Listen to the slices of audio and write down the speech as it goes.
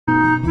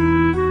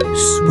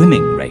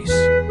swimming race.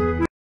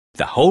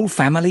 The whole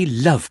family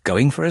love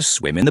going for a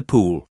swim in the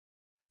pool.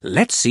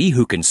 Let's see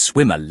who can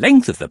swim a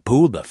length of the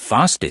pool the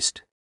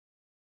fastest.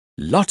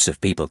 Lots of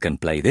people can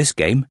play this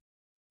game.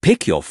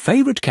 Pick your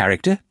favourite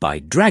character by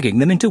dragging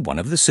them into one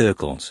of the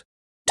circles.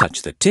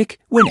 Touch the tick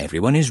when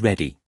everyone is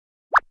ready.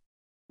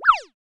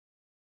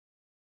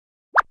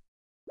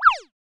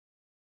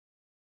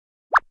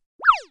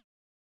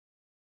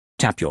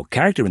 Tap your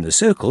character in the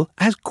circle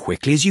as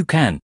quickly as you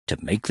can to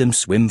make them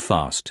swim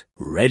fast.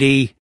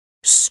 Ready,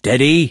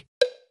 steady,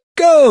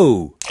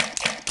 go!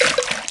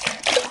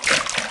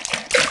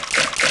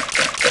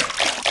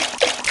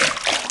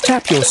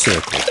 Tap your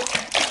circle.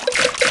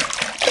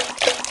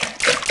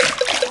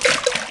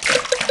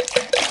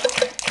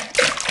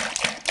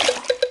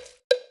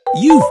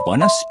 You've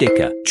won a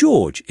sticker.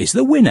 George is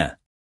the winner.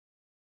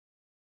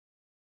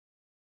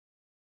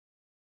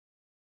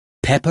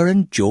 Peppa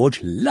and George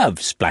love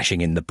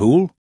splashing in the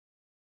pool.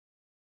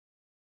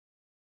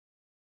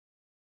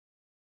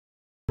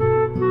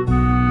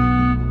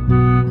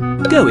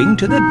 Going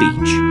to the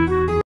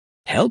beach.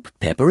 Help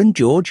Peppa and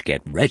George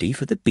get ready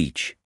for the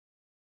beach.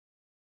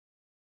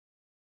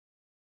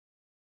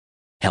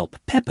 Help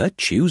Peppa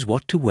choose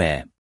what to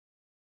wear.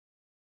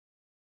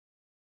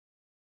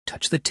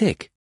 Touch the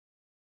tick.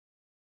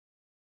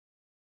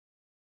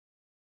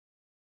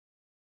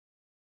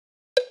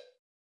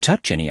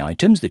 Touch any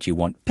items that you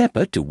want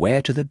Peppa to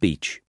wear to the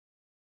beach.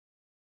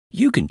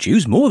 You can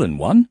choose more than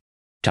one.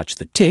 Touch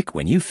the tick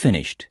when you've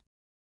finished.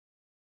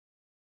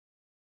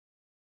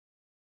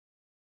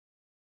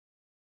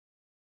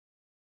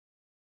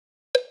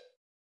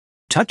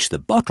 Touch the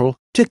bottle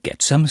to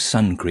get some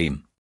sun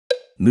cream.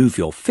 Move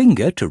your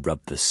finger to rub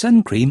the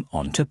sun cream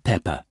onto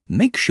Peppa.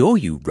 Make sure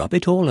you rub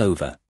it all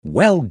over.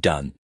 Well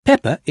done.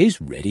 Peppa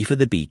is ready for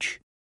the beach.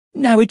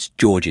 Now it's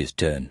George's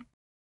turn.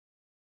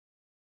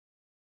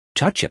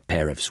 Touch a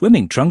pair of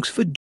swimming trunks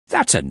for...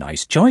 That's a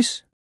nice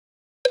choice.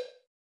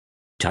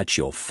 Touch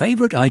your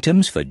favourite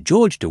items for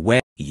George to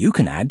wear. You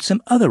can add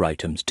some other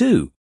items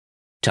too.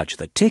 Touch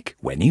the tick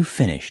when you've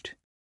finished.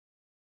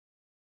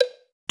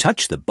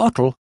 Touch the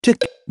bottle to...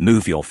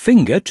 Move your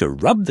finger to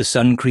rub the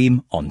sun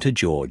cream onto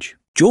George.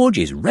 George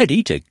is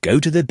ready to go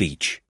to the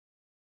beach.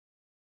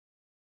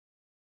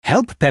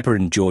 Help Peppa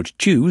and George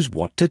choose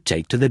what to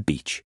take to the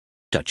beach.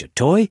 Touch a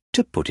toy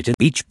to put it in a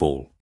beach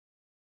ball.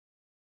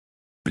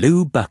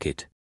 Blue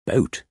bucket,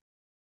 boat.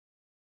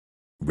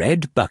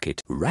 Red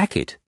bucket,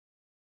 racket.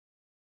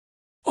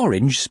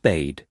 Orange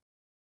spade.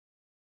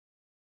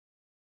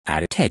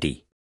 Add a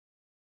teddy.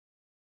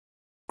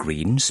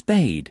 Green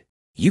spade.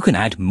 You can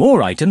add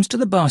more items to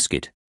the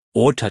basket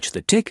or touch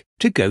the tick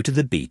to go to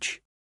the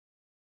beach.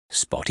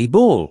 Spotty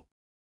ball.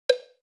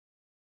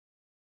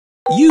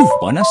 You've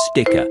won a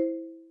sticker.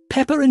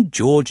 Peppa and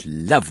George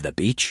love the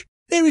beach.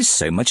 There is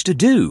so much to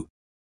do.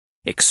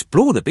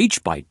 Explore the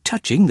beach by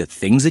touching the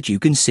things that you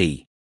can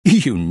see.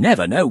 You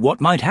never know what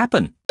might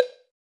happen.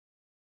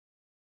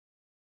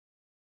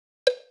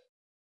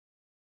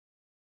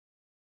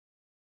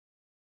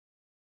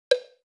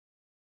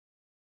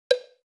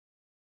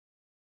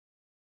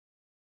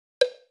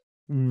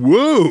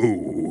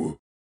 Whoa!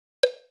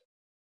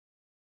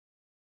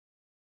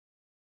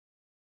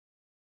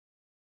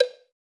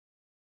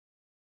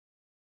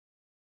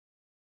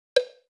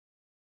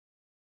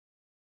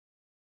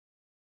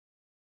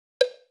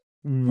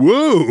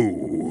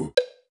 Whoa!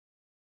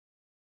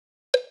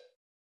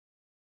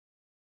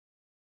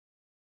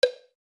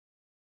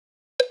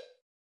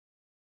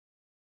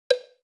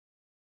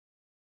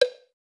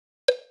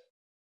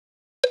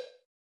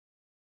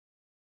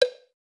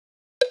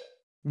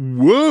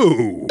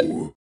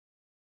 Whoa!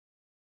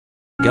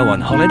 Go on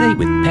holiday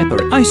with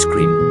Peppa and ice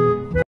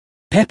cream.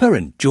 Peppa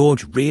and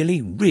George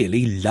really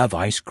love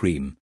ice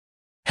cream.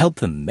 Help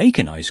them make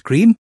an ice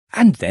cream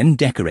and then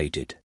decorate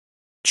it.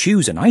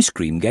 Choose an ice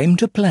cream game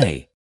to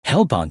play.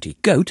 Help Auntie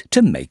Goat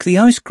to make the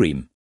ice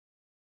cream.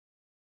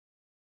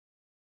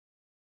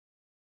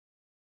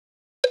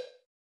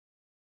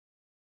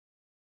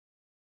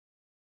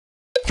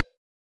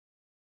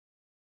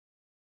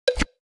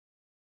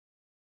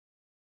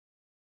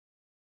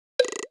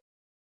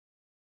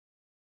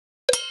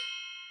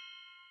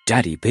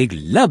 Daddy Pig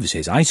loves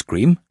his ice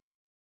cream.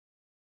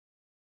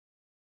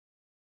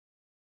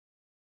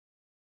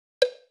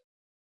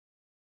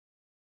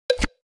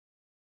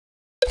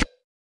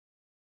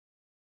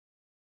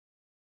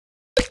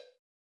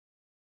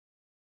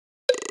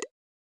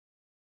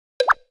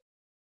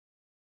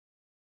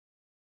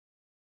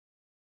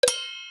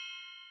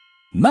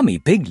 Mummy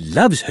Pig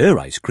loves her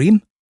ice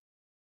cream.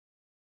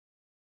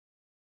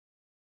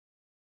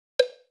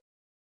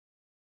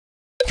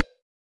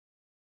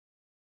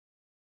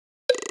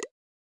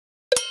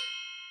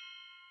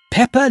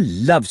 Peppa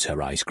loves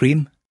her ice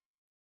cream.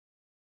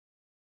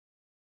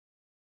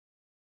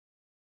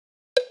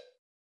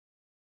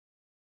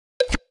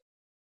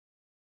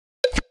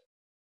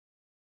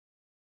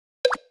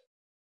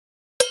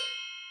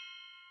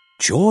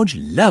 George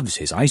loves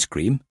his ice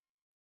cream.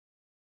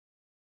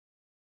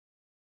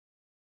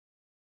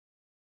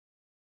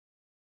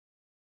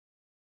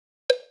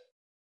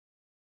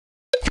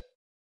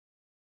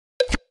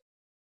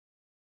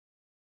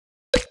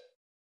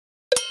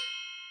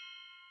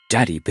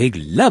 Daddy Pig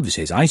loves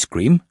his ice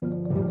cream.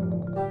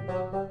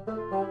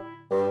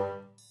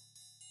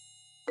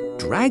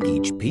 Drag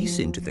each piece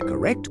into the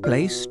correct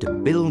place to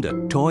build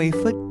a toy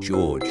for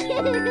George.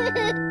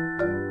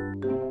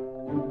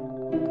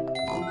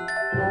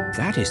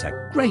 That is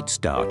a great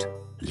start.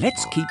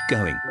 Let's keep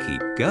going.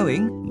 Keep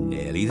going.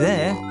 Nearly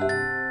there.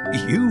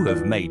 You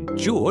have made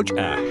George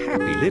a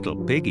happy little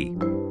piggy.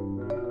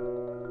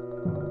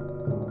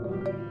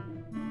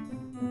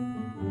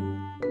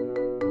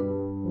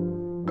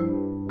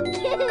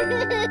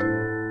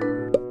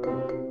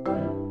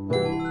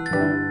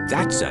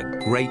 That's a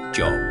great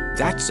job.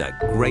 That's a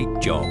great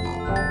job.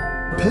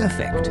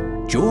 Perfect.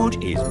 George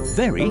is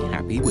very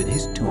happy with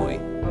his toy.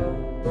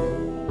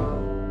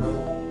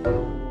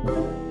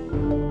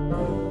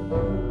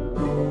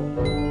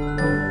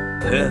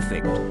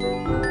 Perfect.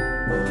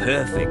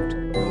 Perfect.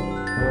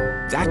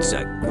 That's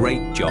a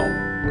great job.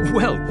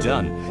 Well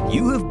done.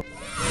 You have...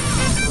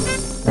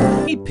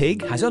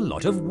 Pig has a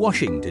lot of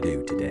washing to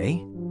do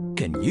today.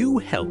 Can you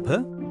help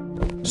her?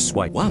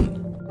 Swipe 1,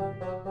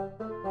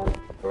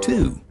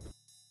 2,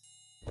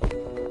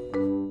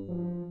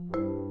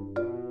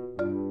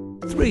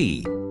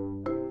 3,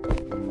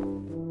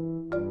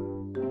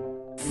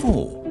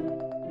 4.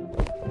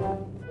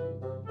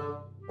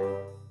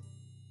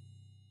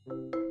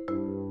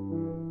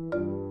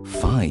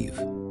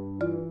 5,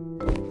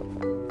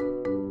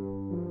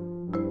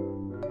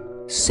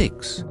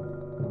 6,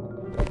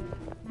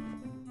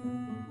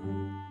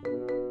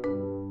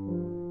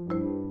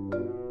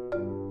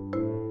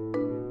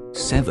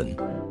 7,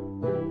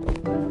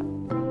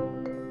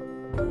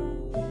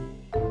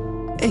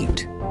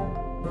 8,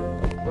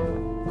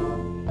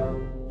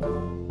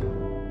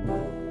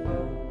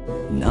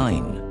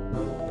 9,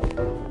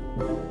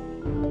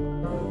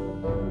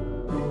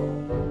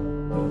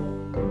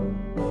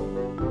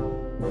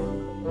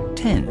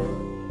 10.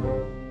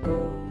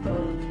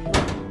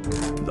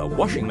 The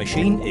washing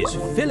machine is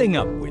filling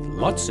up with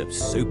lots of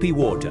soapy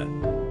water.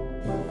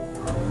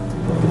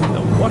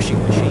 The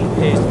washing machine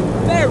is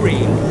very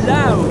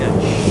loud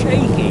and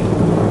shaky.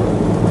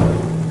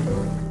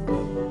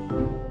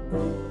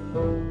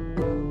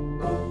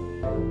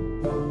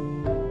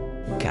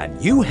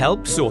 Can you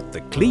help sort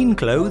the clean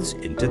clothes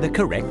into the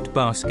correct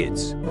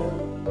baskets?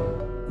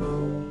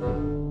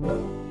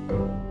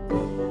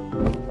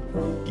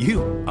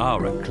 You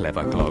are a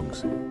clever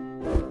clogs.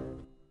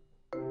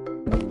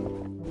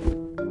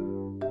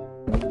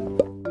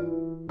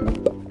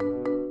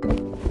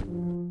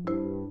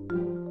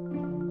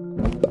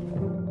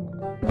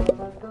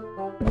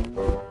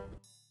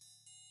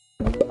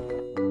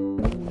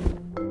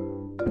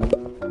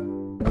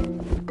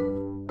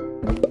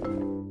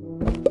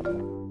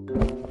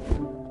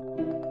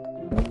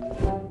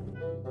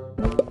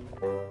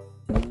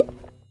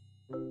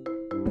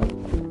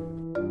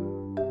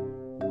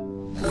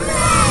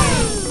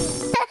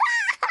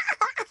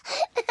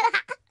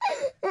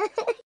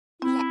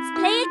 Let's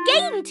play a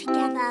game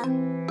together.